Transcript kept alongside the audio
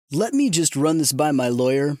"Let me just run this by my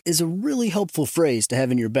lawyer" is a really helpful phrase to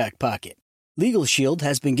have in your back pocket. Legal Shield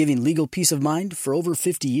has been giving legal peace of mind for over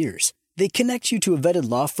 50 years. They connect you to a vetted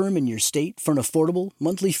law firm in your state for an affordable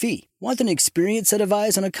monthly fee. Want an experienced set of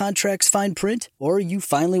eyes on a contract's fine print? Or you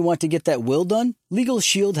finally want to get that will done? Legal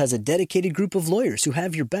Shield has a dedicated group of lawyers who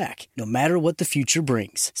have your back, no matter what the future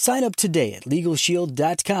brings. Sign up today at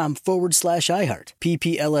LegalShield.com/iHeart.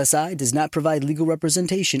 PPLSI does not provide legal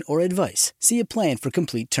representation or advice. See a plan for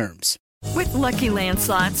complete terms. With Lucky Land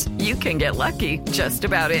Slots, you can get lucky just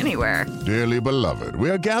about anywhere. Dearly beloved,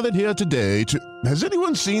 we are gathered here today to... Has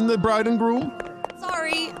anyone seen the bride and groom?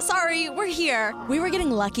 Sorry, we're here. We were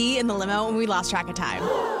getting lucky in the limo and we lost track of time.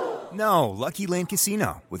 No, Lucky Land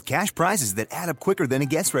Casino, with cash prizes that add up quicker than a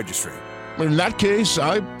guest registry. In that case,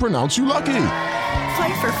 I pronounce you lucky.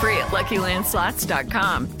 Play for free at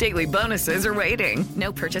LuckyLandSlots.com. Daily bonuses are waiting.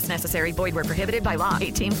 No purchase necessary. Void where prohibited by law.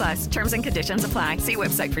 18+. Terms and conditions apply. See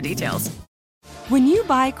website for details. When you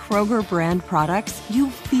buy Kroger brand products, you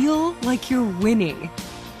feel like you're winning.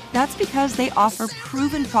 That's because they offer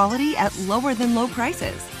proven quality at lower than low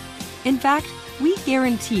prices. In fact, we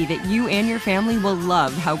guarantee that you and your family will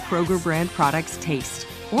love how Kroger brand products taste,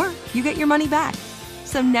 or you get your money back.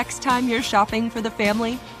 So next time you're shopping for the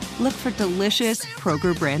family, look for delicious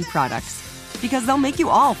Kroger brand products, because they'll make you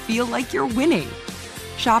all feel like you're winning.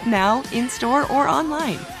 Shop now, in-store, or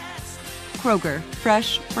online. Kroger,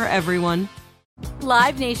 fresh for everyone.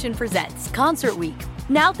 Live Nation presents Concert Week.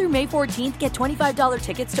 Now through May 14th, get $25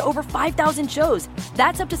 tickets to over 5,000 shows.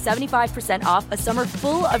 That's up to 75% off a summer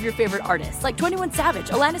full of your favorite artists like 21 Savage,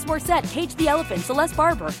 Alanis Morissette, Cage the Elephant, Celeste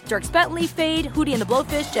Barber, Dierks Bentley, Fade, Hootie and the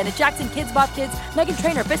Blowfish, Janet Jackson, Kidz Bop Kids, Meghan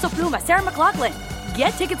Trainor, Peso Pluma, Sarah McLachlan. Get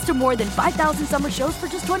tickets to more than 5,000 summer shows for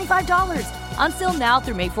just $25. Until now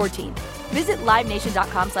through May 14th. Visit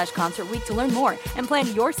LiveNation.com/Concert Week to learn more and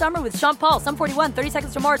plan your summer with Sean Paul, Sum 41, 30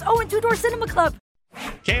 Seconds to Mars, and Two Door Cinema Club.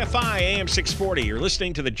 KFI AM 640. You're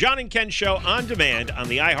listening to the John and Ken Show on demand on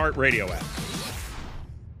the iHeartRadio app.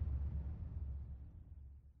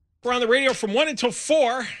 We're on the radio from 1 until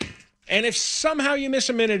 4. And if somehow you miss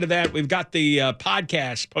a minute of that, we've got the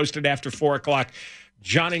podcast posted after 4 o'clock.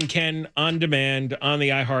 John and Ken on demand on the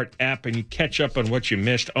iHeart app, and you catch up on what you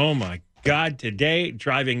missed. Oh, my God. Today,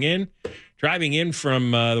 driving in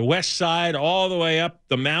from the west side all the way up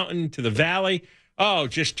the mountain to the valley. Oh,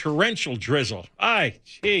 just torrential drizzle.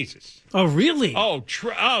 Jesus. Oh, really? Oh,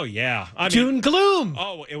 yeah. June gloom.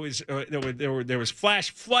 Oh, it was. There was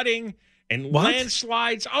flash flooding and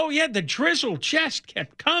landslides. Oh, yeah. The drizzle just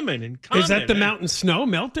kept coming and coming. Is that the mountain snow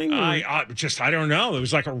melting? I don't know. It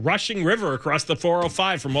was like a rushing river across the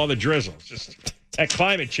 405 from all the drizzle. Just that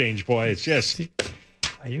climate change, boy. It's just.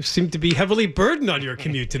 You seem to be heavily burdened on your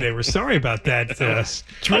commute today. We're sorry about that.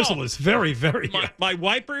 Drizzle is very, very... My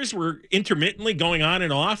wipers were intermittently going on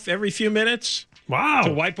and off every few minutes. Wow.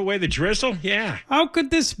 To wipe away the drizzle? Yeah. How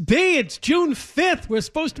could this be? It's June 5th. We're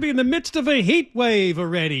supposed to be in the midst of a heat wave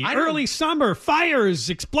already. Early summer,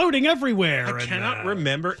 fires exploding everywhere. I cannot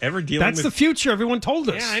remember ever dealing with... That's the future, everyone told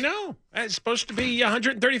us. Yeah, I know. It's supposed to be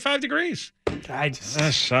 135 degrees. I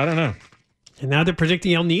don't know. And now they're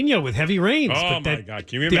predicting El Nino with heavy rains. Oh, but my God.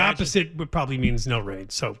 Can you imagine? The opposite probably means no rain.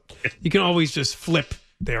 So you can always just flip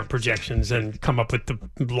their projections and come up with the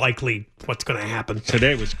likely what's going to happen.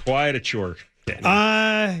 Today was quite a chore.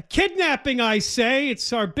 Kidnapping, I say.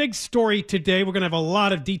 It's our big story today. We're going to have a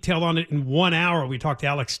lot of detail on it in 1 hour. We talked to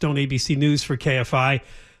Alex Stone, ABC News for KFI.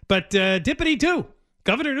 But dippity-doo.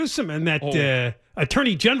 Governor Newsom and that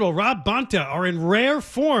Attorney General Rob Bonta are in rare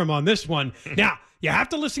form on this one. Now, you have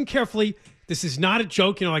to listen carefully. This is not a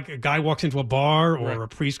joke, like a guy walks into a bar or a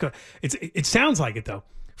priest. It sounds like it, though.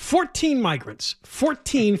 14 migrants,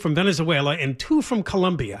 14 from Venezuela and 2 from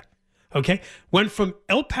Colombia, went from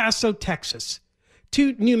El Paso, Texas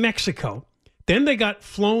to New Mexico. Then they got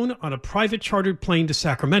flown on a private chartered plane to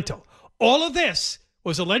Sacramento. All of this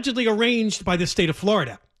was allegedly arranged by the state of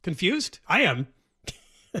Florida. Confused? I am.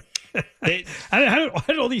 How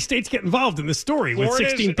did all these states get involved in this story with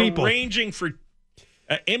 16 people? Arranging for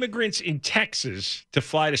immigrants in Texas to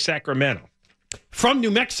fly to Sacramento. From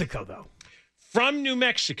New Mexico, though. From New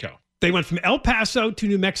Mexico. They went from El Paso to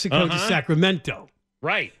New Mexico to Sacramento.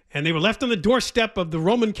 Right. And they were left on the doorstep of the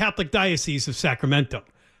Roman Catholic Diocese of Sacramento.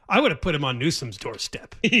 I would have put him on Newsom's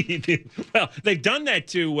doorstep. Well, they've done that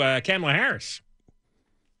to Kamala Harris.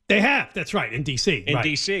 They have. That's right. In D.C. In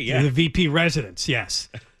D.C., yeah. The VP residence, yes.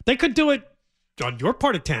 They could do it on your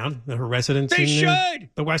part of town, her residence in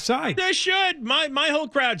the West Side. They should. My whole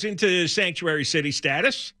crowd's into sanctuary city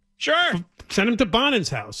status. Sure. Send them to Bonin's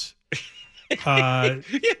house.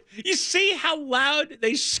 You see how loud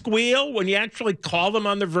they squeal when you actually call them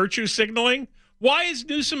on the virtue signaling? Why is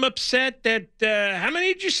Newsom upset that, how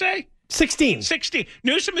many did you say? 16. 16.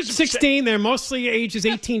 Newsom is 16. They're mostly ages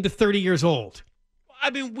 18 to 30 years old. I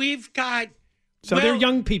mean, we've got... So they're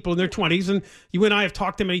young people in their 20s, and you and I have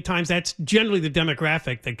talked to many times. That's generally the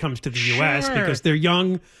demographic that comes to the U.S. because they're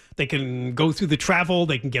young. They can go through the travel.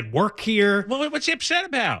 They can get work here. Well, what's he upset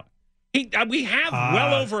about? We have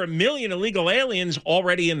well over 1 million illegal aliens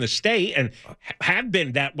already in the state and have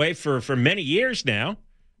been that way for many years now.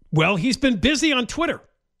 Well, he's been busy on Twitter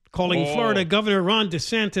calling Florida Governor Ron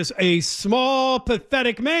DeSantis a small,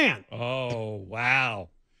 pathetic man. Oh, wow.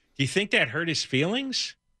 Do you think that hurt his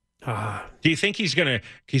feelings? Do you think he's gonna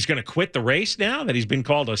quit the race now that he's been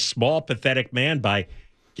called a small, pathetic man by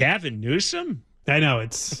Gavin Newsom? I know,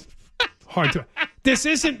 it's hard to... This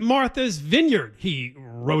isn't Martha's Vineyard, he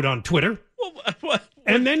wrote on Twitter. What?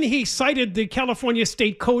 And then he cited the California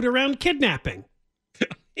state code around kidnapping.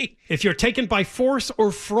 If you're taken by force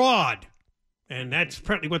or fraud, and that's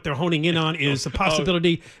apparently what they're honing in on, is the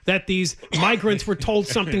possibility that these migrants were told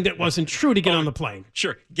something that wasn't true to get on the plane.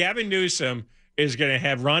 Sure. Gavin Newsom is going to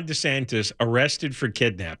have Ron DeSantis arrested for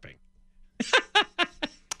kidnapping.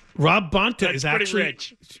 Rob Bonta That's is actually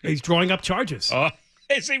rich. He's drawing up charges. Oh,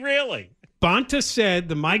 is he really? Bonta said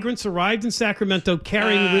the migrants arrived in Sacramento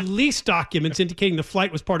carrying release documents indicating the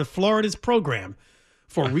flight was part of Florida's program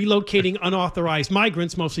for relocating unauthorized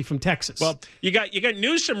migrants, mostly from Texas. Well, you got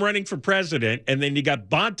Newsom running for president, and then you got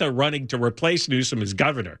Bonta running to replace Newsom as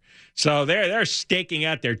governor. So they're staking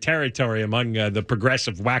out their territory among the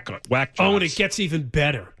progressive whack jobs. Oh, and it gets even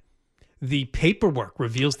better. The paperwork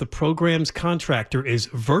reveals the program's contractor is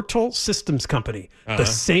Vertal Systems Company, the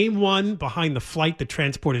same one behind the flight that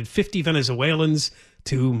transported 50 Venezuelans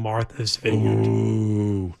to Martha's Vineyard.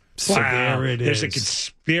 Ooh. So there it is. There's a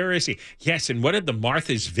conspiracy. Yes, and what did the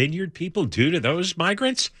Martha's Vineyard people do to those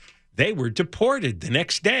migrants? They were deported the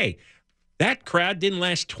next day. That crowd didn't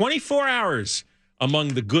last 24 hours among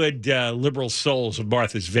the good liberal souls of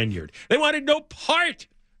Martha's Vineyard. They wanted no part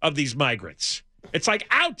of these migrants. It's like,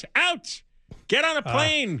 out, get on a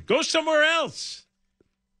plane, go somewhere else.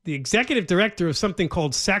 The executive director of something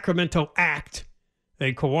called Sacramento ACT,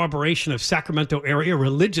 a cooperation of Sacramento area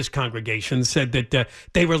religious congregations, said that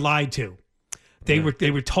they were lied to. They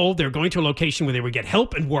were told they were going to a location where they would get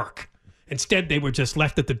help and work. Instead, they were just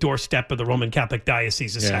left at the doorstep of the Roman Catholic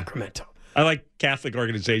Diocese of Sacramento. I like Catholic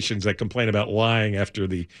organizations that complain about lying after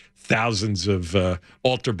the thousands of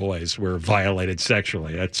altar boys were violated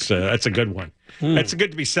sexually. That's a good one. That's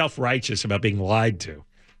good to be self-righteous about being lied to.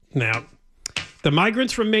 Now, the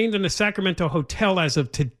migrants remained in a Sacramento hotel as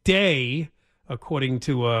of today, according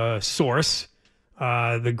to a source.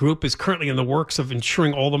 The group is currently in the works of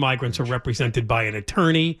ensuring all the migrants are represented by an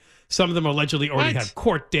attorney. Some of them allegedly already have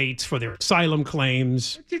court dates for their asylum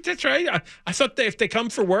claims. That's right. I thought if they come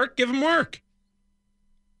for work, give them work.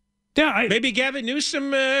 Yeah, maybe Gavin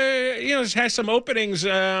Newsom, has some openings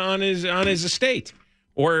on his estate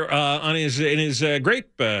or in his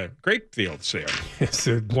grape fields there. His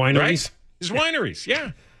wineries, right? His wineries,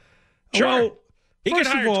 yeah. Sure, well, he could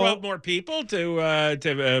hire 12 more people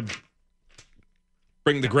to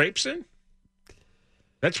bring the grapes in.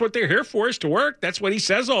 That's what they're here for, is to work. That's what he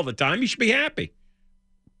says all the time. You should be happy.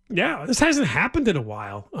 Yeah, this hasn't happened in a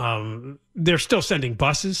while. They're still sending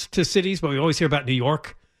buses to cities, but we always hear about New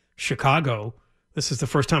York, Chicago. This is the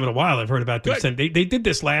first time in a while I've heard about them. They did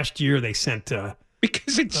this last year. They sent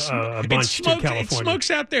because a bunch to California. It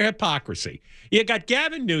smokes out their hypocrisy. You got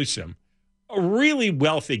Gavin Newsom, a really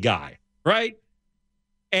wealthy guy, right?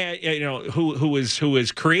 And who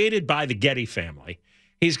was created by the Getty family.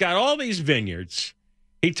 He's got all these vineyards.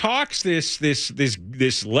 He talks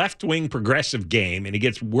this left-wing progressive game, and he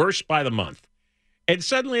gets worse by the month. And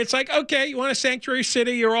suddenly it's like, okay, you want a sanctuary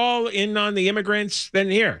city? You're all in on the immigrants?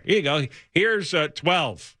 Then here you go. Here's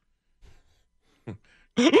 12.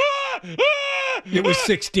 It was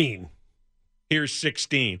 16. Here's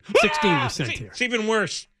 16. 16 was sent here. It's even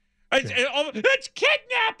worse. It's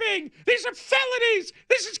kidnapping. These are felonies.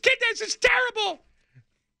 This is terrible.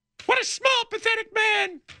 What a small, pathetic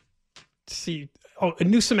man. See,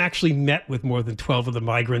 Newsom actually met with more than 12 of the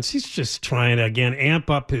migrants. He's just trying to, again,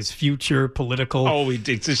 amp up his future political...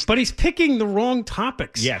 But he's picking the wrong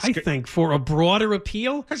topics, I think, for a broader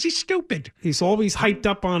appeal. Because he's stupid. He's always hyped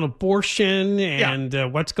up on abortion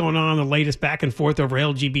and what's going on, the latest back and forth over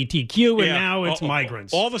LGBTQ, and now it's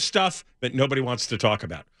migrants. All the stuff that nobody wants to talk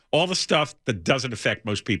about. All the stuff that doesn't affect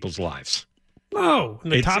most people's lives. Oh,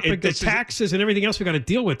 and the topic of taxes and everything else we got to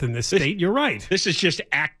deal with in this state. You're right. This is just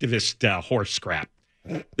activist horse scrap.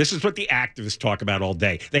 This is what the activists talk about all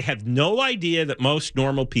day. They have no idea that most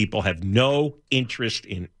normal people have no interest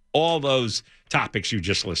in all those topics you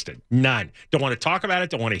just listed. None. Don't want to talk about it.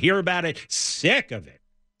 Don't want to hear about it. Sick of it.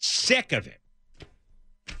 Sick of it.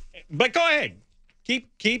 But go ahead.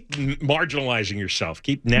 Keep marginalizing yourself.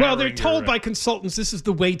 Keep narrowing. Well, they're told by consultants this is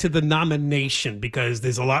the way to the nomination because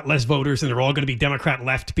there's a lot less voters and they're all going to be Democrat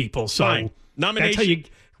left people. So Fine. Nomination. That's how you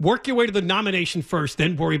work your way to the nomination first,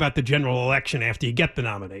 then worry about the general election after you get the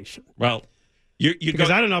nomination. Well, because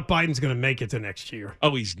I don't know if Biden's going to make it to next year.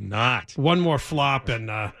 Oh, he's not. One more flop and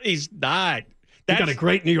he's not. We've got a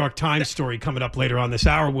great New York Times story coming up later on this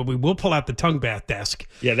hour where we will pull out the tongue bath desk.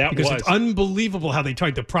 Yeah, because it's unbelievable how they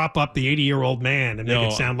tried to prop up the 80-year-old man and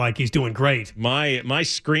make it sound like he's doing great. My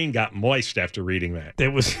screen got moist after reading that.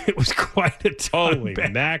 It was quite a tongue Holy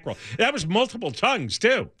bath. mackerel. That was multiple tongues,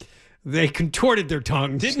 too. They contorted their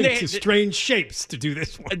tongues into strange shapes to do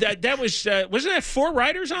this one. That was, wasn't that 4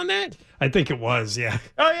 writers on that? I think it was, yeah.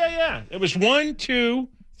 Oh, yeah. It was 1, 2,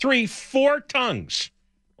 3, 4 tongues,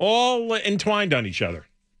 all entwined on each other.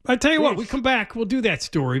 I tell you what, we come back, we'll do that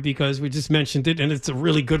story because we just mentioned it, and it's a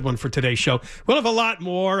really good one for today's show. We'll have a lot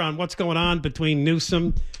more on what's going on between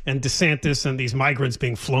Newsom and DeSantis and these migrants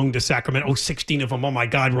being flown to Sacramento. 16 of them. Oh, my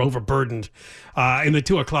God, we're overburdened in the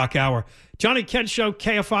 2 o'clock hour. Johnny Kent Show,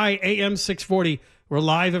 KFI AM 640. We're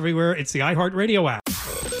live everywhere. It's the iHeartRadio app.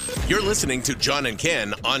 You're listening to John and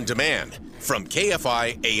Ken on demand from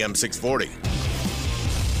KFI AM 640.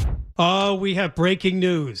 Oh, we have breaking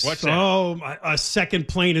news. What's that? Oh, a second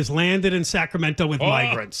plane has landed in Sacramento with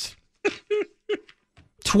migrants.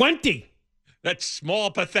 20. That small,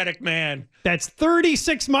 pathetic man. That's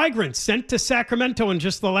 36 migrants sent to Sacramento in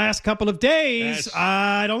just the last couple of days.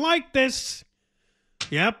 I don't like this.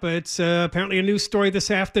 Yep, it's apparently a news story this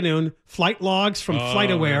afternoon. Flight logs from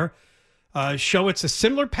FlightAware show it's a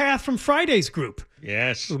similar path from Friday's group.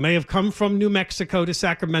 Yes. Who may have come from New Mexico to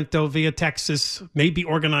Sacramento via Texas, may be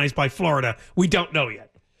organized by Florida. We don't know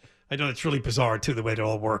yet. I know it's really bizarre, too, the way it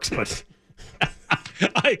all works, but...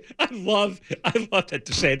 I love that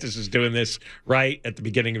DeSantis is doing this right at the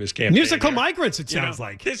beginning of his campaign. Musical migrants, it sounds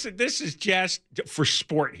like. This is just for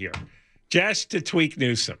sport here, just to tweak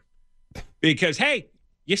Newsom. Because, hey,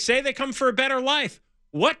 you say they come for a better life.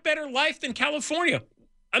 What better life than California?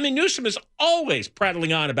 I mean, Newsom is always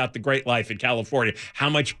prattling on about the great life in California, how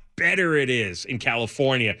much better it is in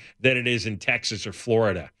California than it is in Texas or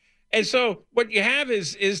Florida. And so what you have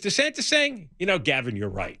is DeSantis saying, Gavin, you're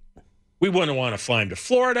right. We wouldn't want to fly him to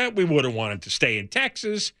Florida. We wouldn't want him to stay in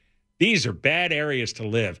Texas. These are bad areas to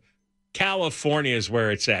live. California is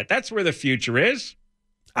where it's at. That's where the future is.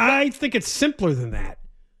 I think it's simpler than that.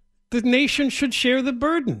 The nation should share the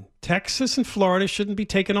burden. Texas and Florida shouldn't be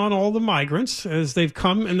taking on all the migrants as they've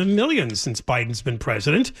come in the millions since Biden's been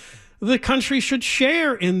president. The country should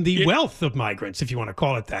share in the wealth of migrants, if you want to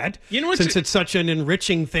call it that. Since it's such an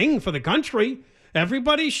enriching thing for the country,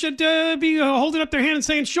 everybody should be holding up their hand and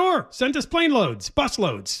saying, sure, send us plane loads, bus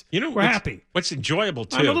loads. We're happy. What's enjoyable,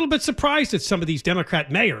 too. I'm a little bit surprised at some of these Democrat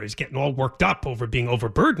mayors getting all worked up over being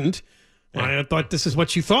overburdened. Yeah. I thought this is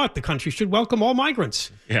what you thought. The country should welcome all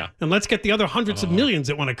migrants. Yeah. And let's get the other hundreds of millions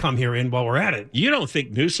that want to come here in while we're at it. You don't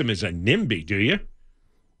think Newsom is a NIMBY, do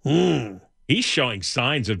you? He's showing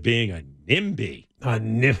signs of being a NIMBY. A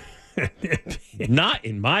NIMBY. Not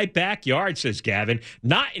in my backyard, says Gavin.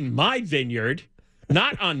 Not in my vineyard.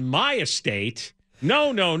 Not on my estate.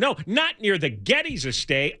 No. Not near the Getty's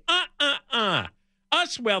estate.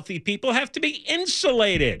 Us wealthy people have to be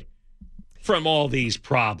insulated from all these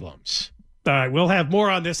problems. All right, we'll have more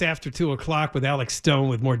on this after 2 o'clock with Alex Stone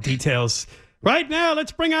with more details. Right now,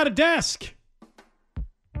 let's bring out a desk.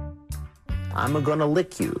 I'm gonna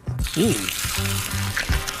lick you.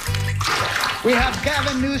 We have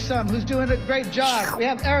Gavin Newsom, who's doing a great job. We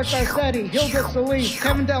have Eric Garcetti, Hilda Solis,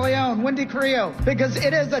 Kevin DeLeon, Wendy Carrillo, because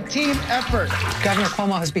it is a team effort. Governor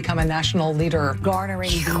Cuomo has become a national leader,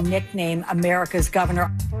 garnering the nickname America's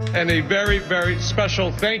Governor. And a very, very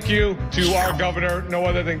special thank you to our governor, no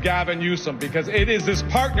other than Gavin Newsom, because it is this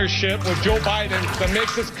partnership with Joe Biden that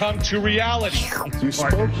makes this come to reality. You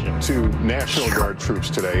spoke to National Guard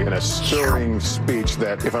troops today in a stirring speech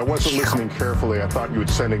that, if I wasn't listening carefully, I thought you were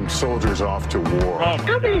sending soldiers off to war.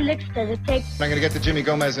 How many licks does it take? I'm going to get to Jimmy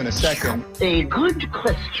Gomez in a second. A good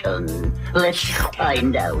question. Let's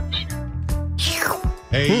find out.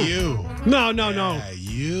 Hey, you. No. Hey,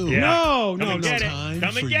 you. Yeah. No. Time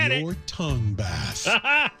Come for and get your tongue bath.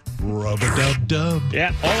 Rub-a-dub-dub.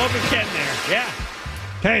 Yeah, all over Ken there. Yeah.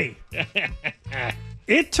 Hey.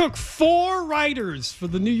 It took 4 writers for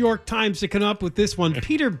the New York Times to come up with this one.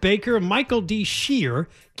 Peter Baker, Michael D. Shear,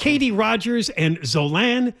 Katie Rogers, and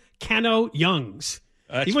Zolan Cano-Youngs.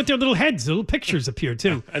 You went their little heads, little pictures appear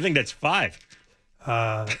too. I think that's 5.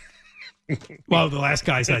 Well, the last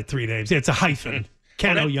guy's had 3 names. It's a hyphen.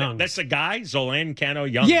 Cano Young. That's a guy, Zolan Cano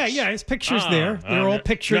Young. Yeah, his picture's there. They're all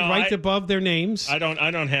pictured right above their names. I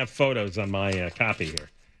don't have photos on my copy here.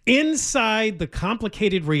 Inside the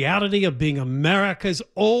complicated reality of being America's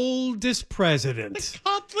oldest president. The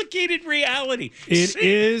complicated reality. It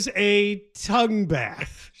is a tongue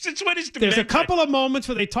bath. Since when is dementia? There's a couple of moments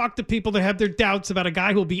where they talk to people that have their doubts about a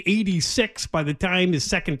guy who'll be 86 by the time his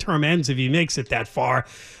second term ends, if he makes it that far.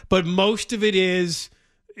 But most of it is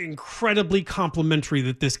incredibly complimentary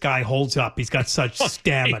that this guy holds up. He's got such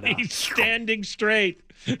stamina. He's standing straight.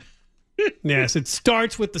 Yes, it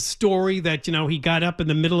starts with the story that, he got up in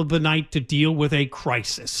the middle of the night to deal with a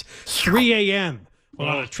crisis. 3 a.m.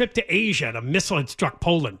 on a trip to Asia, and a missile had struck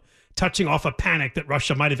Poland, touching off a panic that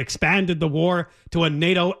Russia might have expanded the war to a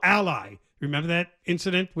NATO ally. Remember that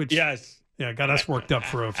incident? Which, yes. Yeah, got us worked up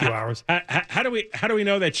for a few hours. How do we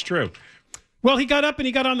know that's true? Well, he got up and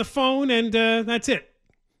he got on the phone, and that's it.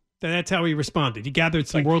 That's how he responded. He gathered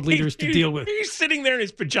some world leaders to deal with. He's sitting there in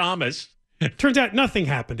his pajamas. Turns out nothing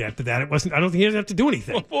happened after that. It wasn't. I don't think he didn't have to do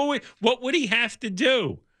anything. Well, what would he have to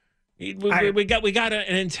do? We got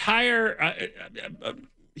an entire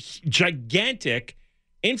gigantic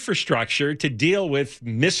infrastructure to deal with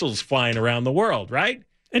missiles flying around the world, right?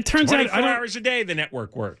 It turns out 24 hours a day the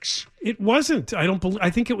network works. It wasn't. I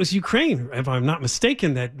think it was Ukraine, if I'm not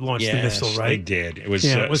mistaken, that launched the missile, right? They did. It was.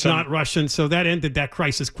 It was not Russian, so that ended that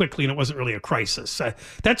crisis quickly, and it wasn't really a crisis.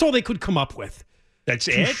 That's all they could come up with. That's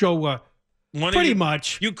to it. Show. Pretty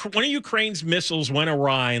much. One of Ukraine's missiles went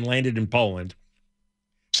awry and landed in Poland.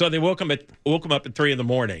 So they woke him up at 3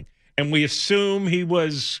 a.m, and we assume he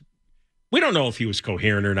was. We don't know if he was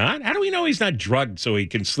coherent or not. How do we know he's not drugged so he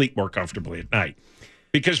can sleep more comfortably at night?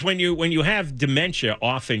 Because when you have dementia,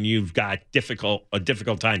 often you've got a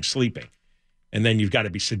difficult time sleeping, and then you've got to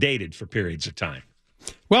be sedated for periods of time.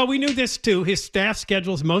 Well, we knew this, too. His staff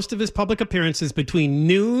schedules most of his public appearances between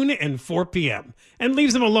noon and 4 p.m. and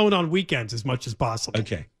leaves them alone on weekends as much as possible.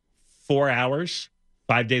 Okay. 4 hours,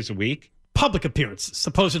 5 days a week? Public appearances.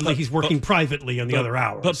 Supposedly he's working privately on the other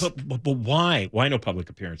hours. But why? Why no public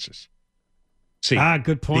appearances? See,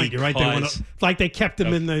 good point. You're right. They kept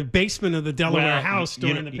him in the basement of the Delaware house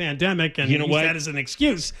during the pandemic, and used that as an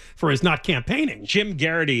excuse for his not campaigning. Jim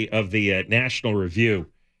Garrity of the National Review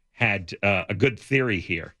had a good theory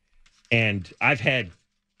here, and I've had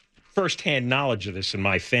firsthand knowledge of this in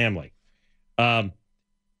my family.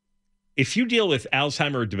 If you deal with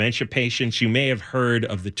Alzheimer or dementia patients, you may have heard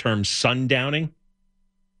of the term sundowning.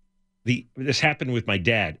 This happened with my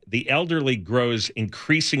dad. The elderly grows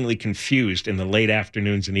increasingly confused in the late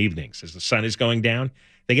afternoons and evenings as the sun is going down.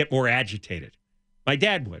 They get more agitated. My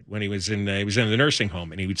dad would when he was in the nursing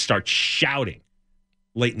home, and he would start shouting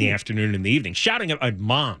late in the afternoon and the evening, shouting at my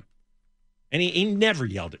mom. And he never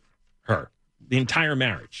yelled at her the entire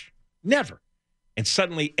marriage. Never. And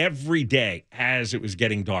suddenly every day as it was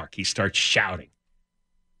getting dark, he starts shouting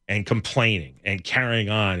and complaining and carrying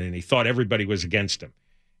on, and he thought everybody was against him.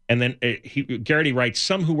 And then Garrity writes,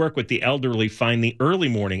 some who work with the elderly find the early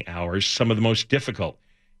morning hours some of the most difficult.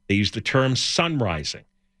 They use the term sunrising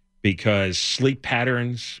because sleep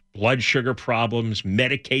patterns, blood sugar problems,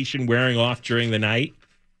 medication wearing off during the night.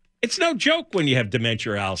 It's no joke when you have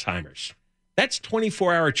dementia or Alzheimer's. That's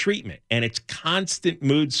 24-hour treatment, and it's constant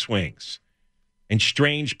mood swings and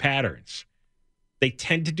strange patterns. They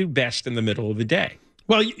tend to do best in the middle of the day.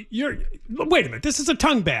 Well, wait a minute. This is a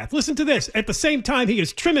tongue bath. Listen to this. At the same time, he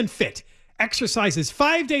is trim and fit, exercises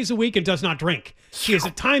 5 days a week, and does not drink. He has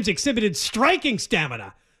at times exhibited striking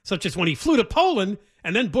stamina, such as when he flew to Poland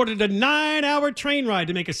and then boarded a 9-hour train ride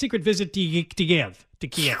to make a secret visit to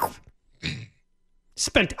Kiev.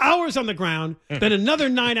 Spent hours on the ground, then another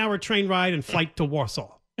 9-hour train ride and flight to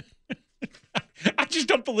Warsaw. I just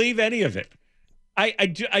don't believe any of it. I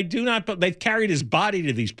do not. But they've carried his body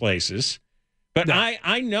to these places. But no.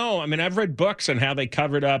 I know. I mean, I've read books on how they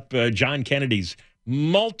covered up John Kennedy's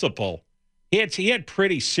multiple. He had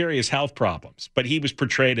pretty serious health problems, but he was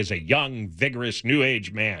portrayed as a young, vigorous, new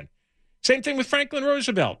age man. Same thing with Franklin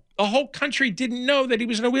Roosevelt. The whole country didn't know that he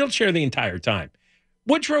was in a wheelchair the entire time.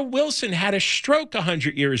 Woodrow Wilson had a stroke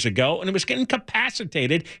 100 years ago and was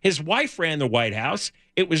incapacitated. His wife ran the White House.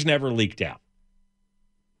 It was never leaked out.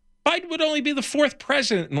 Biden would only be the fourth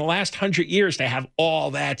president in the last 100 years to have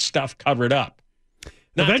all that stuff covered up.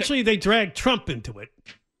 Eventually, they dragged Trump into it.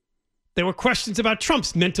 There were questions about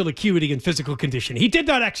Trump's mental acuity and physical condition. He did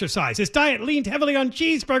not exercise. His diet leaned heavily on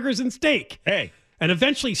cheeseburgers and steak. And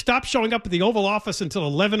eventually stopped showing up at the Oval Office until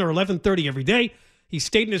 11 or 11:30 every day. He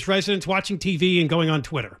stayed in his residence watching TV and going on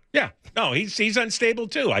Twitter. Yeah. No, he's unstable,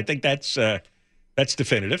 too. I think that's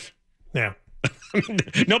definitive. Yeah.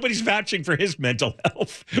 Nobody's vouching for his mental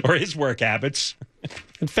health or his work habits.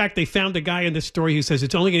 In fact, they found a guy in this story who says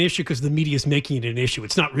it's only an issue because the media is making it an issue.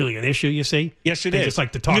 It's not really an issue, you see? Yes, it they is. just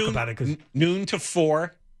like to talk about it. Cause noon to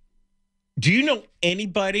 4. Do you know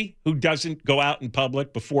anybody who doesn't go out in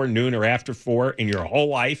public before noon or after 4 in your whole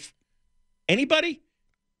life? Anybody?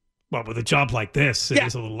 Well, with a job like this, it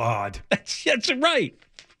is a little odd. That's right.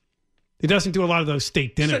 He doesn't do a lot of those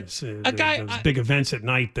state dinners, those big events at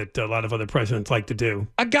night that a lot of other presidents like to do.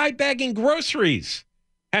 A guy bagging groceries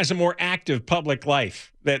has a more active public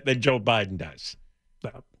life than Joe Biden does.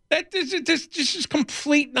 This is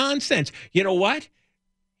complete nonsense. You know what?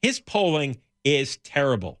 His polling is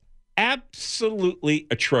terrible. Absolutely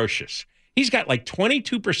atrocious. He's got like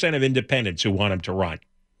 22% of independents who want him to run.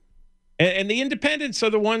 And the independents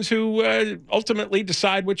are the ones who ultimately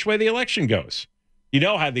decide which way the election goes. You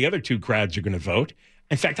know how the other two crowds are going to vote.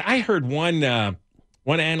 In fact, I heard one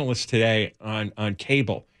analyst today on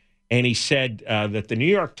cable, and he said that the New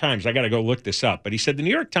York Times, I got to go look this up, but he said the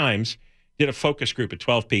New York Times did a focus group of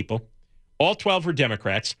 12 people. All 12 were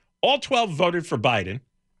Democrats. All 12 voted for Biden.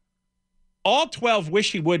 All 12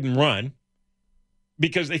 wish he wouldn't run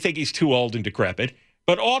because they think he's too old and decrepit.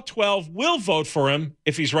 But all 12 will vote for him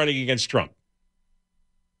if he's running against Trump.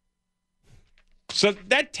 So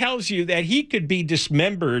that tells you that he could be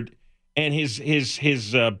dismembered and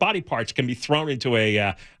his body parts can be thrown into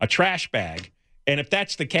a trash bag. And if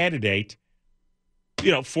that's the candidate,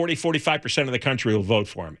 40-45% of the country will vote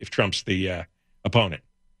for him if Trump's the opponent.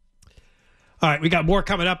 All right, we got more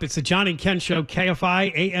coming up. It's the John and Ken Show,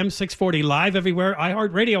 KFI, AM 640, live everywhere,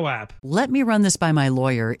 iHeartRadio app. Let me run this by my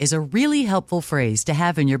lawyer is a really helpful phrase to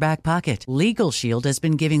have in your back pocket. Legal Shield has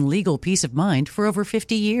been giving legal peace of mind for over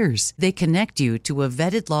 50 years. They connect you to a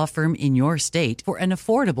vetted law firm in your state for an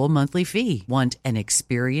affordable monthly fee. Want an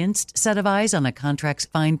experienced set of eyes on a contract's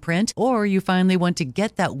fine print? Or you finally want to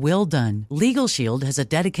get that will done? Legal Shield has a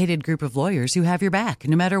dedicated group of lawyers who have your back,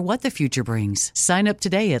 no matter what the future brings. Sign up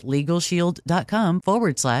today at LegalShield.com/iHeart.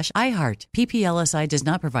 PPLSI does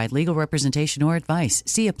not provide legal representation or advice.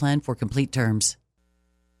 See a plan for complete terms.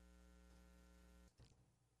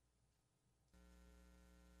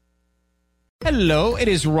 Hello, it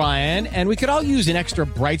is Ryan, and we could all use an extra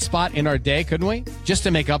bright spot in our day, couldn't we? Just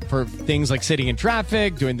to make up for things like sitting in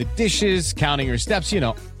traffic, doing the dishes, counting your steps,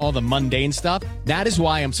 all the mundane stuff. That is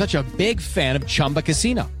why I'm such a big fan of Chumba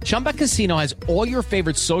Casino. Chumba Casino has all your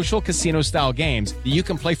favorite social casino-style games that you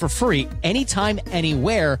can play for free anytime,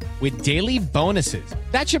 anywhere with daily bonuses.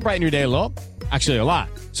 That should brighten your day a little. Actually, a lot.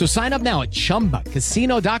 So sign up now at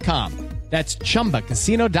ChumbaCasino.com. That's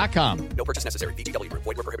ChumbaCasino.com. No purchase necessary. VGW Group.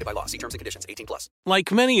 Void where prohibited by law. See terms and conditions. 18+. Like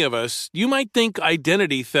many of us, you might think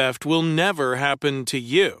identity theft will never happen to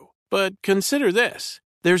you. But consider this.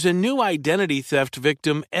 There's a new identity theft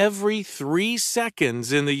victim every 3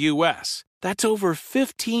 seconds in the U.S. That's over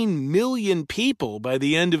 15 million people by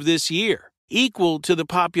the end of this year, equal to the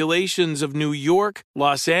populations of New York,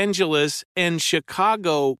 Los Angeles, and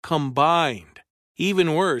Chicago combined.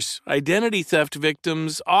 Even worse, identity theft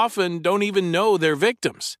victims often don't even know they're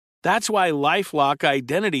victims. That's why LifeLock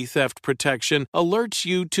Identity Theft Protection alerts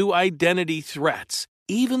you to identity threats,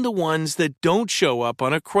 even the ones that don't show up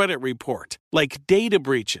on a credit report, like data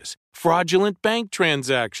breaches, fraudulent bank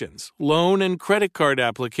transactions, loan and credit card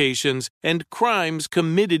applications, and crimes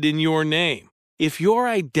committed in your name. If your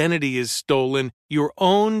identity is stolen, your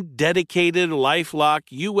own dedicated LifeLock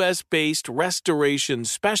U.S.-based restoration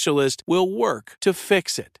specialist will work to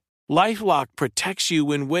fix it. LifeLock protects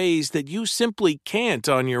you in ways that you simply can't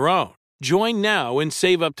on your own. Join now and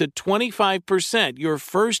save up to 25% your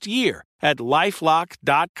first year at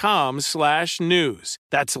LifeLock.com/news.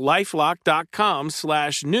 That's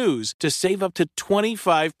LifeLock.com/news to save up to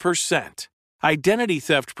 25%. Identity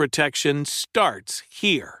theft protection starts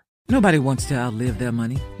here. Nobody wants to outlive their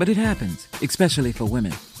money, but it happens, especially for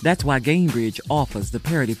women. That's why Gainbridge offers the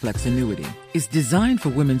Parity Flex annuity. It's designed for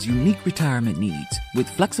women's unique retirement needs, with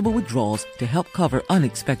flexible withdrawals to help cover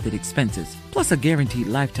unexpected expenses, plus a guaranteed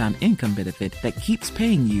lifetime income benefit that keeps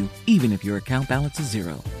paying you even if your account balance is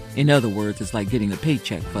zero. In other words, it's like getting a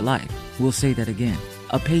paycheck for life. We'll say that again.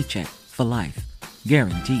 A paycheck for life.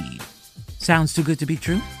 Guaranteed. Sounds too good to be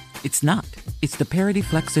true? It's not. It's the Parity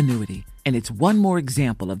Flex annuity. And it's one more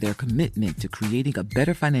example of their commitment to creating a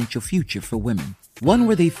better financial future for women. One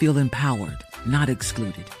where they feel empowered, not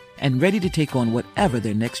excluded, and ready to take on whatever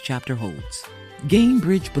their next chapter holds.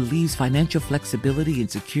 Gainbridge believes financial flexibility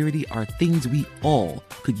and security are things we all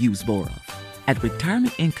could use more of. At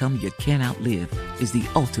retirement income you can't outlive is the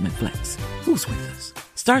ultimate flex. Who's with us?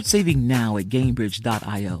 Start saving now at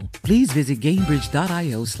Gainbridge.io. Please visit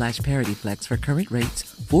Gainbridge.io/ParityFlex for current rates,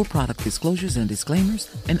 for product disclosures and disclaimers,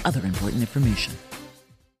 and other important information.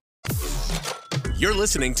 You're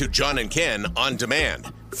listening to John and Ken on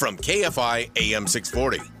demand from KFI AM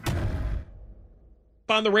 640.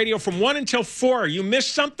 On the radio from 1 until 4. You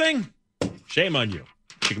missed something? Shame on you.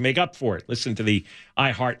 You can make up for it. Listen to the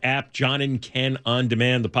iHeart app, John and Ken on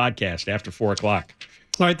Demand, the podcast after 4 o'clock.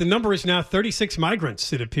 All right, the number is now 36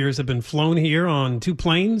 migrants, it appears, have been flown here on 2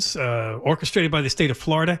 planes, orchestrated by the state of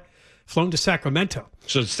Florida, flown to Sacramento.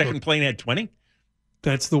 So the second plane had 20?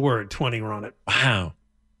 That's the word, 20 were on it. Wow.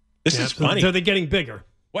 This is funny. So they're getting bigger.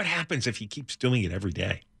 What happens if he keeps doing it every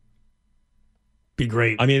day? Be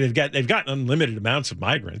great. I mean, they've got unlimited amounts of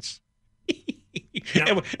migrants.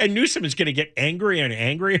 And Newsom is going to get angrier and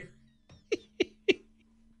angrier.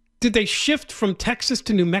 Did they shift from Texas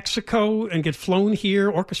to New Mexico and get flown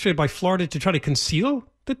here, orchestrated by Florida, to try to conceal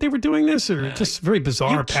that they were doing this, or just very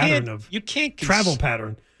bizarre pattern of travel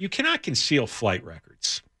pattern? You cannot conceal flight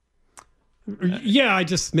records. Yeah, I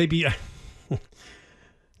just maybe.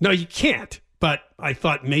 No, you can't. But I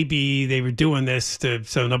thought maybe they were doing this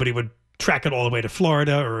so nobody would track it all the way to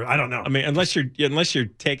Florida, or I don't know. I mean, unless you're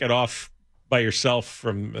taking off by yourself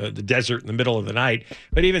from the desert in the middle of the night.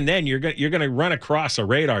 But even then, you're going to run across a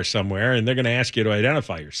radar somewhere, and they're going to ask you to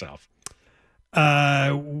identify yourself.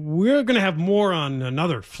 We're going to have more on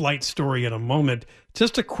another flight story in a moment.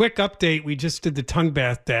 Just a quick update. We just did the tongue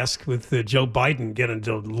bath desk with Joe Biden, getting a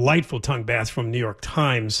delightful tongue bath from New York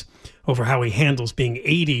Times over how he handles being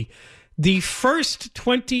 80. The first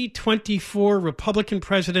 2024 Republican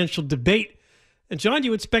presidential debate. And John,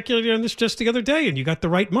 you had speculated on this just the other day, and you got the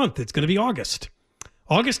right month. It's going to be August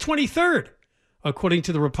 23rd, according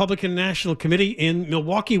to the Republican National Committee in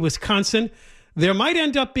Milwaukee, Wisconsin. There might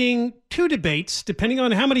end up being 2 debates, depending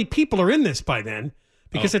on how many people are in this by then,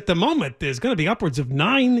 because at the moment, there's going to be upwards of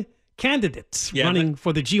 9 candidates running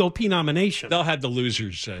for the GOP nomination. They'll have the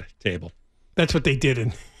losers table. That's what they did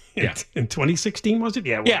in 2016, was it?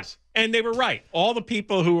 Yeah, it was. And they were right. All the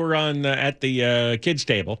people who were on at the kids'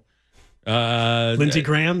 table, Lindsey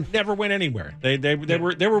Graham, never went anywhere. They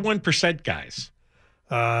were 1% guys.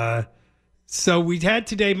 So we had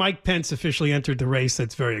today Mike Pence officially entered the race.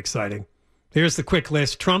 That's very exciting. Here's the quick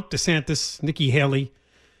list: Trump, DeSantis, Nikki Haley,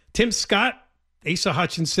 Tim Scott, Asa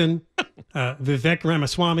Hutchinson, Vivek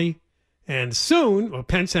Ramaswamy, and soon,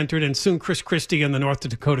 Pence entered, and soon Chris Christie and the North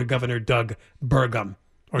Dakota Governor Doug Burgum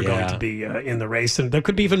are going to be in the race, and there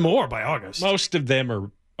could be even more by August. Most of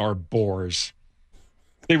them are bores.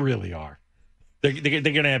 They really are. They're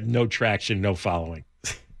going to have no traction, no following.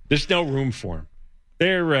 There's no room for them.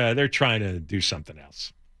 They're trying to do something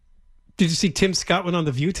else. Did you see Tim Scott went on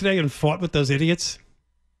The View today and fought with those idiots?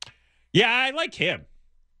 Yeah, I like him.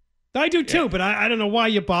 I do too, but I don't know why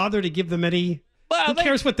you bother to give them any. Well, who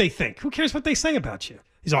cares what they think? Who cares what they say about you?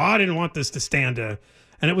 He's I didn't want this to stand and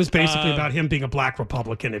it was basically about him being a black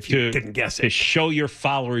Republican, if you didn't guess it. To show your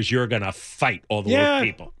followers you're going to fight all the woke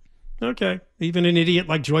people. Okay. Even an idiot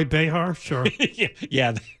like Joy Behar? Sure.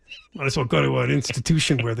 Yeah. Might as well go to an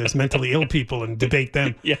institution where there's mentally ill people and debate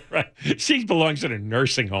them. Yeah, right. She belongs in a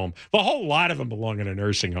nursing home. The whole lot of them belong in a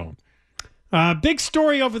nursing home. Big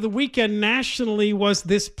story over the weekend nationally was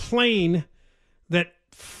this plane that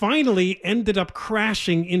finally ended up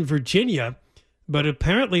crashing in Virginia, but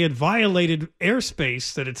apparently it violated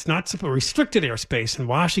airspace that it's not supposed, restricted airspace in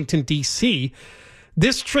Washington, D.C.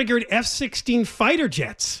 This triggered F-16 fighter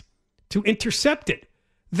jets to intercept it.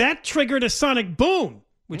 That triggered a sonic boom,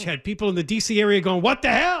 which had people in the D.C. area going, what the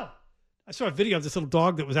hell? I saw a video of this little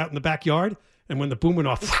dog that was out in the backyard, and when the boom went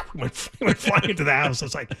off, it went flying into the house. I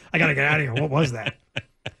was like, I got to get out of here. What was that?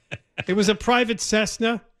 It was a private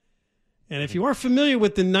Cessna. And if you are familiar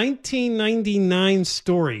with the 1999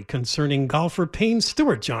 story concerning golfer Payne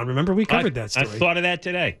Stewart, John, remember we covered that story. I thought of that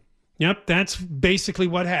today. Yep, that's basically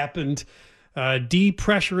what happened.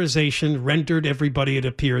 Depressurization rendered everybody, it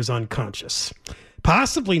appears, unconscious.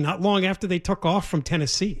 Possibly not long after they took off from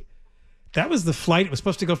Tennessee. That was the flight. It was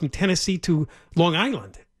supposed to go from Tennessee to Long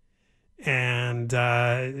Island.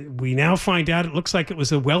 And we now find out it looks like it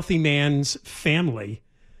was a wealthy man's family.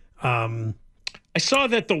 I saw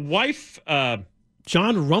that the wife... John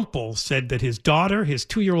Rumpel said that his daughter, his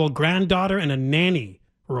 2-year-old granddaughter, and a nanny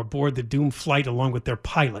were aboard the doomed flight along with their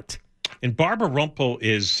pilot. And Barbara Rumpel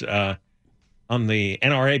is on the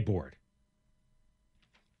NRA board.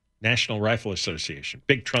 National Rifle Association.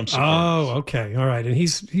 Big Trump supporter. Oh, okay. All right. And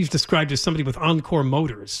he's described as somebody with Encore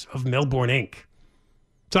Motors of Melbourne, Inc.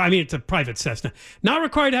 So, I mean, it's a private Cessna. Not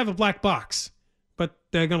required to have a black box, but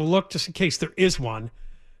they're going to look just in case there is one.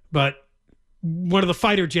 But one of the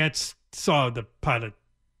fighter jets saw the pilot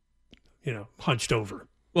hunched over.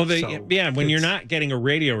 Well, when you're not getting a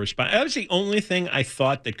radio response, that was the only thing I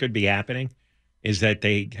thought that could be happening, is that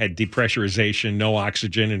they had depressurization, no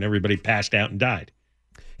oxygen, and everybody passed out and died.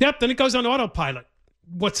 Yep, then it goes on autopilot.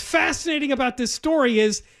 What's fascinating about this story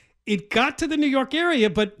is it got to the New York area,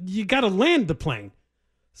 but you got to land the plane.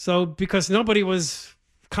 So because nobody was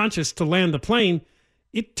conscious to land the plane,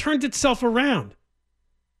 it turned itself around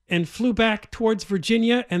and flew back towards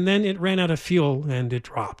Virginia, and then it ran out of fuel and it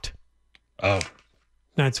dropped. Oh.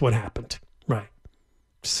 That's what happened. Right.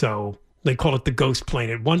 So they call it the ghost plane.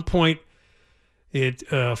 At one point, it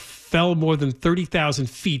fell more than 30,000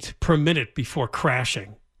 feet per minute before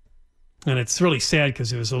crashing. And it's really sad because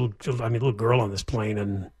there was a little girl on this plane,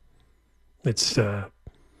 and it's, but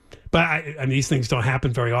I mean, these things don't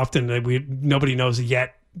happen very often. Nobody knows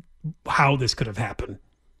yet how this could have happened.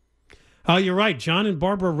 You're right. John and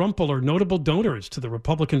Barbara Rumpel are notable donors to the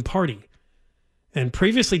Republican Party, and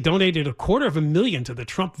previously donated $250,000 to the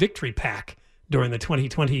Trump Victory PAC during the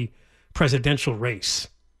 2020 presidential race.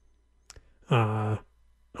 They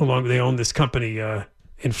own this company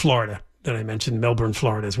in Florida that I mentioned. Melbourne,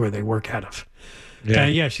 Florida is where they work out of.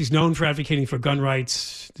 Yeah, she's known for advocating for gun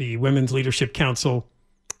rights, the Women's Leadership Council.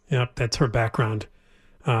 Yep, that's her background.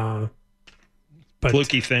 But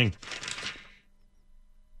fluky thing.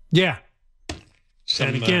 Yeah.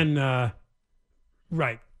 And again,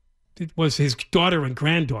 right. It was his daughter and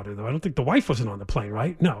granddaughter, though. I don't think the wife wasn't on the plane,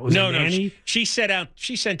 right? No, it was a nanny. She sent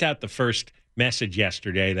out the first message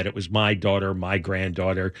yesterday that it was my daughter, my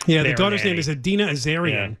granddaughter. Yeah, the daughter's name is Adina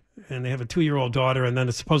Azarian, and they have a 2-year-old daughter, and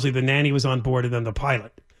then supposedly the nanny was on board, and then the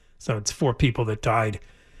pilot. So it's 4 people that died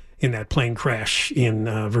in that plane crash in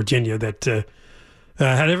Virginia that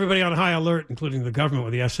had everybody on high alert, including the government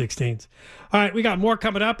with the F-16s. All right, we got more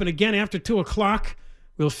coming up, and again, after 2 o'clock,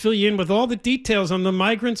 we'll fill you in with all the details on the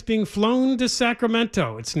migrants being flown to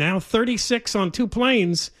Sacramento. It's now 36 on 2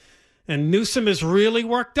 planes, and Newsom is really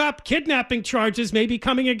worked up. Kidnapping charges may be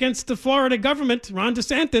coming against the Florida government, Ron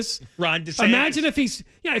DeSantis. Imagine if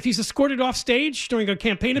he's escorted off stage during a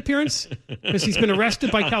campaign appearance because he's been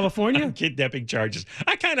arrested by California. Kidnapping charges.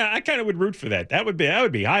 I kind of would root for that. That would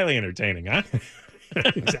be highly entertaining, huh?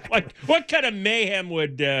 Exactly. What kind of mayhem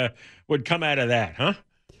would come out of that, huh?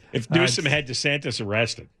 If Newsom had DeSantis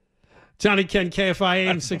arrested. Johnny Ken, KFI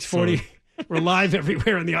AM 640. We're live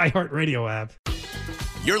everywhere in the iHeartRadio app.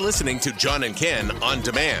 You're listening to John and Ken on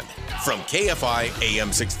demand from KFI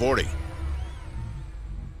AM 640.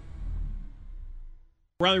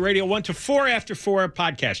 We're on the radio 1 to 4 after 4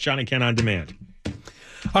 podcast, John and Ken on demand. All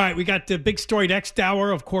right, we got the big story next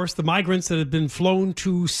hour. Of course, the migrants that have been flown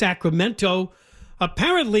to Sacramento,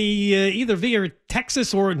 apparently either via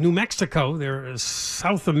Texas or New Mexico. They're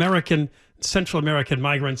South American, Central American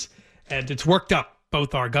migrants, and it's worked up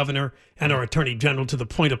both our governor and our attorney general to the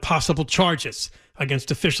point of possible charges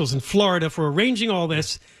against officials in Florida for arranging all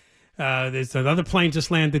this. There's another plane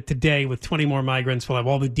just landed today with 20 more migrants. We'll have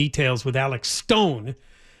all the details with Alex Stone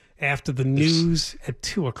after the news at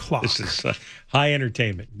 2 o'clock. This is high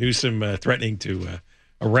entertainment. Newsom threatening to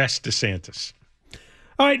arrest DeSantis.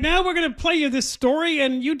 All right, now we're going to play you this story,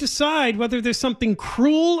 and you decide whether there's something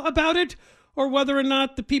cruel about it or whether or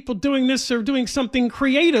not the people doing this are doing something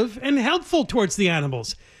creative and helpful towards the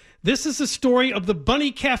animals. This is the story of the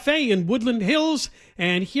Bunny Cafe in Woodland Hills,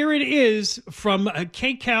 and here it is from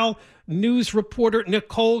KCAL news reporter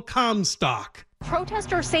Nicole Comstock.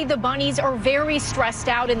 Protesters say the bunnies are very stressed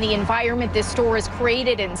out in the environment this store is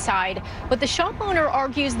created inside, but the shop owner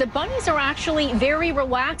argues the bunnies are actually very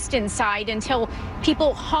relaxed inside until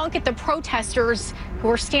people honk at the protesters who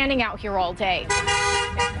are standing out here all day.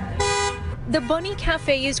 The Bunny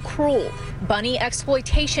Cafe is cruel, bunny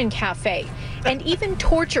exploitation cafe, and even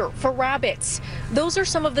torture for rabbits. Those are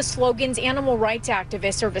some of the slogans animal rights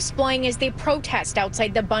activists are displaying as they protest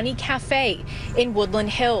outside the Bunny Cafe in Woodland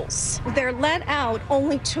Hills. They're let out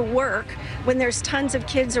only to work when there's tons of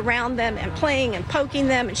kids around them and playing and poking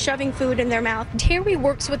them and shoving food in their mouth. Terry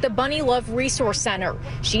works with the Bunny Love Resource Center.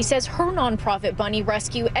 She says her nonprofit Bunny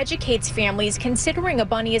Rescue educates families considering a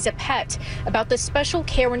bunny as a pet about the special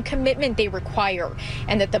care and commitment they require,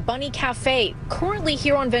 and that the Bunny Cafe, currently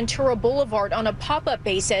here on Ventura Boulevard on a pop-up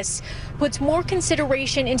basis, puts more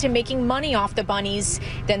consideration into making money off the bunnies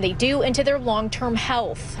than they do into their long-term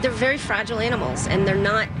health. They're very fragile animals, and they're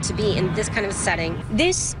not to be in this kind of setting.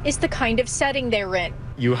 This is the kind of setting they're in.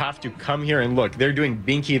 You have to come here and look. They're doing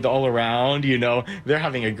binky all around, they're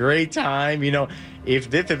having a great time, If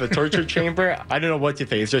this is a torture chamber, I don't know what to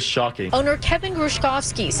say. It's just shocking. Owner Kevin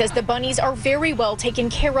Grushkovsky says the bunnies are very well taken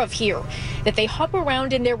care of here, that they hop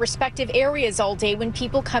around in their respective areas all day when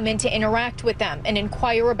people come in to interact with them and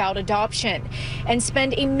inquire about adoption, and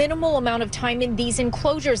spend a minimal amount of time in these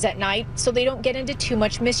enclosures at night so they don't get into too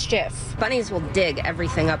much mischief. Bunnies will dig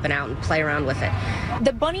everything up and out and play around with it.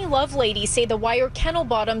 The bunny love ladies say the wire kennel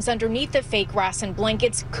bottoms underneath the fake grass and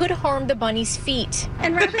blankets could harm the bunny's feet.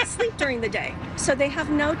 And rabbits sleep during the day, so they have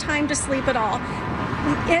no time to sleep at all.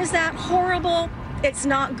 Is that horrible? It's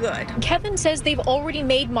not good. Kevin says they've already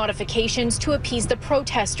made modifications to appease the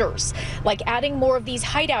protesters, like adding more of these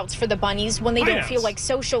hideouts for the bunnies when they don't feel like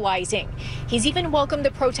socializing. He's even welcomed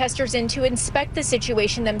the protesters in to inspect the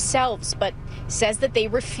situation themselves, but says that they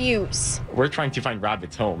refuse. We're trying to find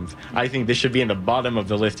rabbits' homes. I think this should be in the bottom of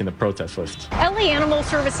the list in the protest list. LA Animal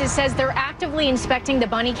Services says they're actively inspecting the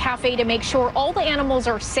Bunny Cafe to make sure all the animals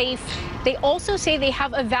are safe. They also say they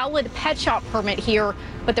have a valid pet shop permit here,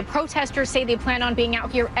 but the protesters say they plan on being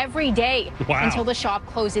out here every day until the shop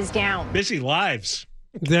closes down. Busy lives.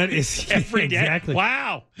 That is every day. Exactly.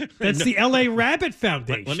 Wow. That's the LA Rabbit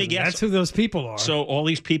Foundation. Let me guess. That's who those people are. So all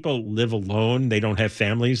these people live alone. They don't have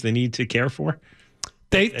families they need to care for.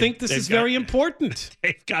 They think this is very important.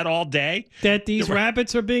 They've got all day. That these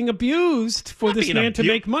rabbits are being abused for this man to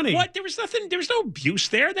make money. What? There was no abuse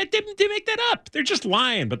there. They make that up. They're just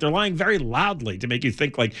lying, but they're lying very loudly to make you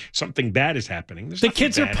think like something bad is happening. The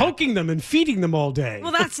kids are poking them and feeding them all day.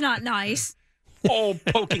 Well, that's not nice. Oh,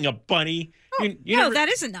 poking a bunny. No, never, that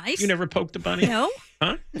isn't nice. You never poked a bunny? No.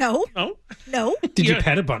 Huh? No. No? Did you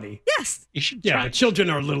pet a bunny? Yes. You should Yeah, try. but children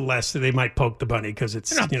are a little less, so they might poke the bunny because it's,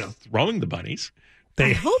 They're not throwing the bunnies.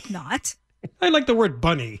 I hope not. I like the word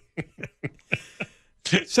bunny.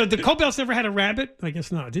 So the Cobells never had a rabbit? I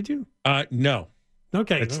guess not. Did you? No.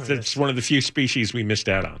 Okay. That's one of the few species we missed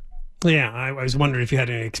out on. Yeah, I was wondering if you had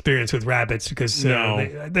any experience with rabbits because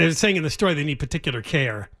they're saying in the story they need particular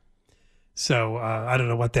care. So I don't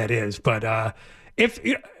know what that is, but it'd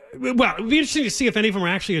be interesting to see if any of them are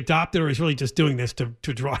actually adopted or he's really just doing this to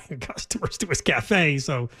draw in customers to his cafe.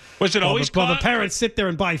 So was it always while the parents sit there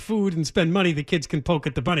and buy food and spend money, the kids can poke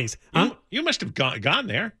at the bunnies? Huh? You must have gone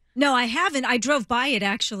there. No, I haven't. I drove by it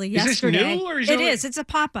actually Is yesterday. this new or is it is? It's a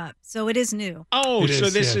pop-up, so it is new. Oh, It so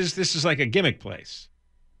is, this is like a gimmick place.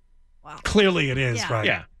 Clearly it is, Yeah. right?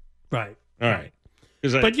 Yeah. Right. All right.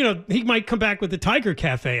 But, he might come back with the Tiger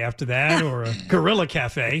Cafe after that or a Gorilla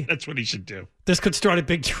Cafe. That's what he should do. This could start a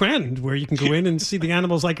big trend where you can go in and see the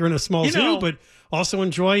animals like you're in a small zoo, but also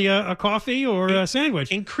enjoy a coffee or a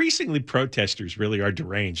sandwich. Increasingly, protesters really are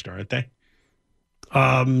deranged, aren't they?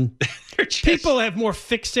 People have more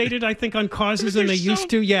fixated, I think, on causes than they used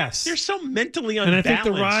to. Yes. They're so mentally And unbalanced. I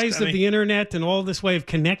think the rise of the internet and all this way of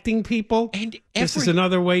connecting people, this is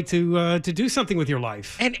another way to do something with your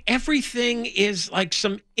life. And everything is like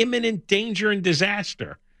some imminent danger and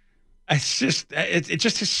disaster. It's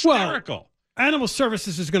just hysterical. Well, Animal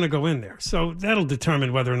Services is going to go in there, so that'll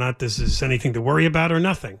determine whether or not this is anything to worry about or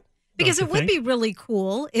nothing. Because it would be really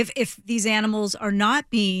cool if these animals are not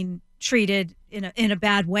being treated in a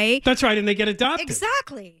bad way. That's right, and they get adopted.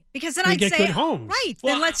 Exactly. Because then They I'd get say, good homes. right,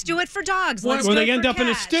 then let's do it for dogs. Well, Let's do they it end for up in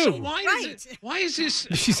a cats. stew. So Why is this?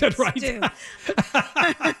 She said right.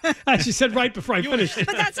 She said right before I finished.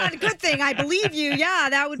 But that's not a good thing. I believe you. Yeah,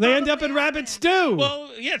 that would. They end up in rabbit stew. Well,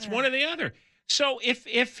 yeah, it's one or the other. So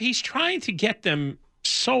if he's trying to get them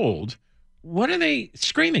sold, what are they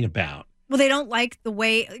screaming about? Well, they don't like the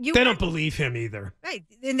way They don't believe him either. Right.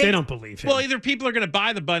 They don't believe him. Well, either people are going to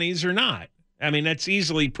buy the bunnies or not. I mean, that's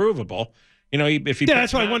easily provable. If he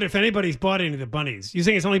that's why I wonder if anybody's bought any of the bunnies. You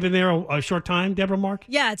think it's only been there a short time, Deborah Mark?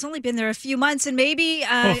 Yeah, it's only been there a few months, and maybe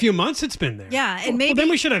a few months it's been there. Yeah, and well, maybe then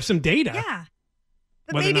we should have some data. Yeah,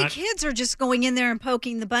 but Whether or maybe not- kids are just going in there and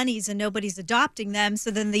poking the bunnies, and nobody's adopting them.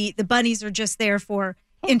 So then the bunnies are just there for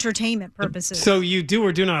entertainment purposes. So you do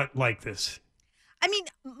or do not like this? I mean,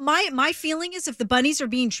 my feeling is if the bunnies are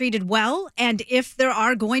being treated well, and if there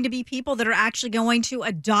are going to be people that are actually going to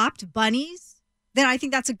adopt bunnies, then I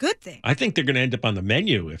think that's a good thing. I think they're going to end up on the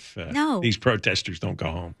menu if No. these protesters don't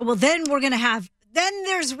go home. Well, then we're going to have. Then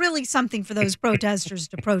there's really something for those protesters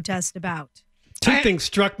to protest about. Two things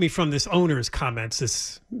struck me from this owner's comments.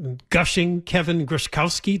 This gushing Kevin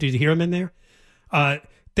Grushkovsky. Did you hear him in there?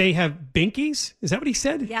 They have binkies. Is that what he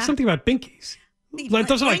said? Yeah. Something about binkies.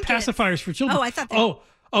 Those are like pacifiers for children. Oh, I thought they-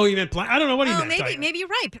 Oh, he meant I don't know what he Oh, meant. maybe you're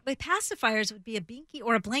right. But pacifiers would be a binky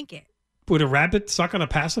or a blanket. Would a rabbit suck on a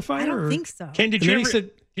pacifier? I don't or- think so. Ken, did And you then ever he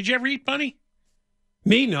said, did you ever eat bunny?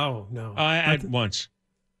 Me? No. I had once.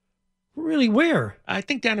 Really? Where? I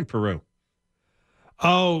think down in Peru.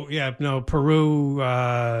 Oh, yeah. No, Peru.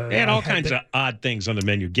 They had all kinds of odd things on the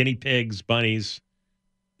menu. Guinea pigs, bunnies.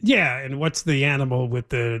 Yeah, and what's the animal with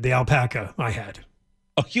the alpaca I had?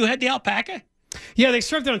 Oh, you had the alpaca? Yeah, they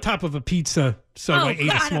served it on top of a pizza, so I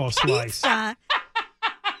ate a small slice. Yeah,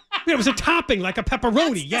 it was a topping, like a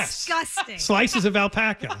pepperoni, yes. Disgusting. Slices of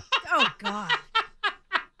alpaca. Oh, God.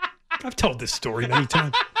 I've told this story many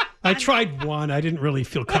times. I tried one. I didn't really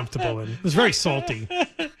feel comfortable in. It was very salty.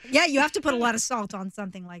 Yeah, you have to put a lot of salt on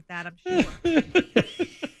something like that, I'm sure.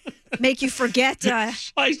 Make you forget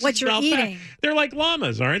what you're eating. They're like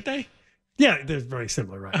llamas, aren't they? Yeah, they're very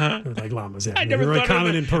similar, right? They're like llamas. Yeah. I never very thought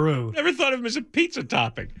common of in Peru. Never thought of them as a pizza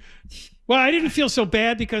topping. Well, I didn't feel so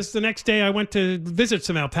bad because the next day I went to visit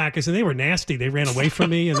some alpacas and they were nasty. They ran away from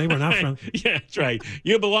me and they were not friendly. Yeah, that's right.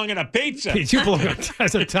 You belong in a pizza. You belong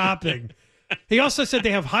as a topping. He also said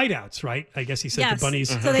they have hideouts, right? I guess he said the bunnies.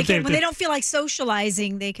 So they can, when they don't feel like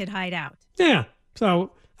socializing, they could hide out. Yeah.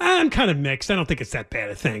 So I'm kind of mixed. I don't think it's that bad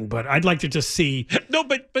a thing, but I'd like to just see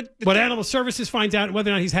what Animal Services finds out and whether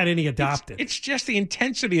or not he's had any adopted. It's just the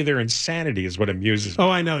intensity of their insanity is what amuses me. Oh,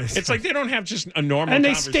 I know. It's like they don't have just a normal and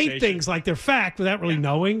they conversation. state things like they're fact without really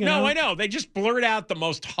knowing. No, I know. They just blurt out the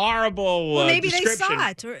most horrible Well, maybe they description. saw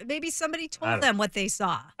it, or maybe somebody told them what they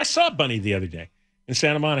saw. I saw a bunny the other day in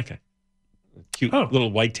Santa Monica. Cute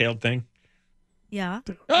little white-tailed thing. Yeah.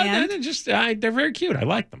 They're very cute. I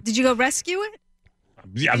like them. Did you go rescue it?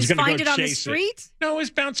 Yeah, I was Did you going find to it go on the chase street? No, it was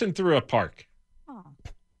bouncing through a park. All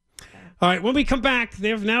right, when we come back,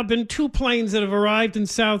 there have now been 2 planes that have arrived in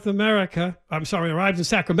South America. Arrived in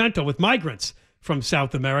Sacramento with migrants from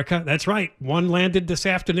South America. That's right. One landed this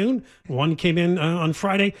afternoon. One came in on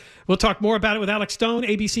Friday. We'll talk more about it with Alex Stone,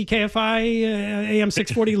 ABC KFI, AM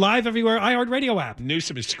 640, live everywhere, iHeartRadio app.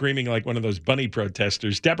 Newsom is screaming like one of those bunny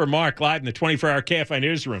protesters. Deborah Mark, live in the 24-hour KFI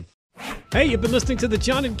newsroom. Hey, you've been listening to The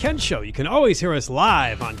John and Ken Show. You can always hear us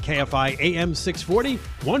live on KFI AM 640,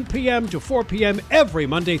 1 p.m. to 4 p.m. every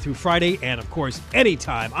Monday through Friday, and, of course,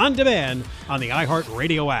 anytime on demand on the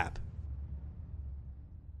iHeartRadio app.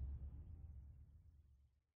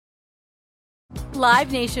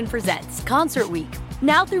 Live Nation presents Concert Week.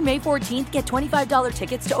 Now through May 14th, get $25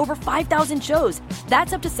 tickets to over 5,000 shows.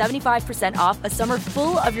 That's up to 75% off a summer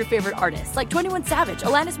full of your favorite artists like 21 Savage,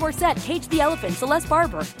 Alanis Morissette, Cage the Elephant, Celeste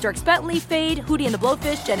Barber, Dierks Bentley, Fade, Hootie and the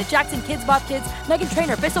Blowfish, Janet Jackson, Kids Bop Kids, Meghan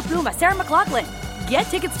Trainor, Bissell Pluma, Sarah McLachlan. Get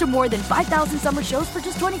tickets to more than 5,000 summer shows for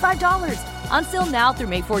just $25. On sale now through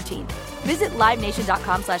May 14th. Visit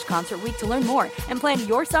LiveNation.com/Concert Week to learn more and plan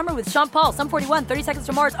your summer with Sean Paul, Sum 41, 30 Seconds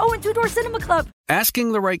to Mars, and Two Door Cinema Club.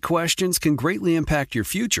 Asking the right questions can greatly impact your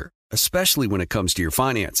future, especially when it comes to your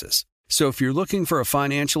finances. So if you're looking for a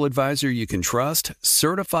financial advisor you can trust,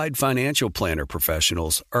 certified financial planner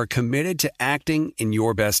professionals are committed to acting in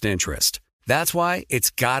your best interest. That's why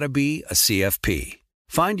it's got to be a CFP.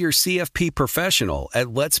 Find your CFP professional at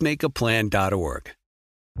letsmakeaplan.org.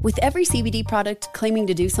 With every CBD product claiming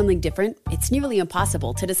to do something different, it's nearly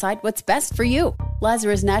impossible to decide what's best for you.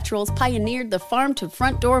 Lazarus Naturals pioneered the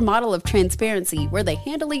farm-to-front-door model of transparency where they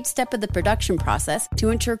handle each step of the production process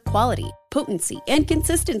to ensure quality, potency, and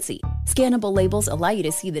consistency. Scannable labels allow you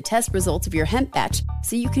to see the test results of your hemp batch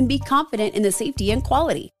so you can be confident in the safety and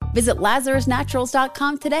quality. Visit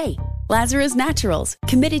LazarusNaturals.com today. Lazarus Naturals,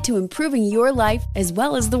 committed to improving your life as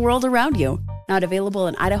well as the world around you. Not available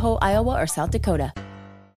in Idaho, Iowa, or South Dakota.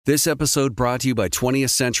 This episode brought to you by 20th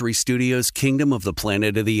Century Studios' Kingdom of the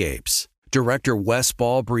Planet of the Apes. Director Wes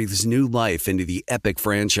Ball breathes new life into the epic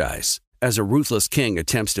franchise. As a ruthless king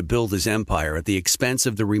attempts to build his empire at the expense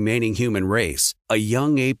of the remaining human race, a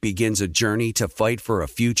young ape begins a journey to fight for a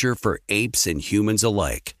future for apes and humans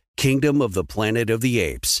alike. Kingdom of the Planet of the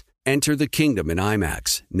Apes. Enter the kingdom in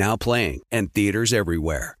IMAX, now playing, and theaters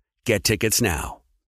everywhere. Get tickets now.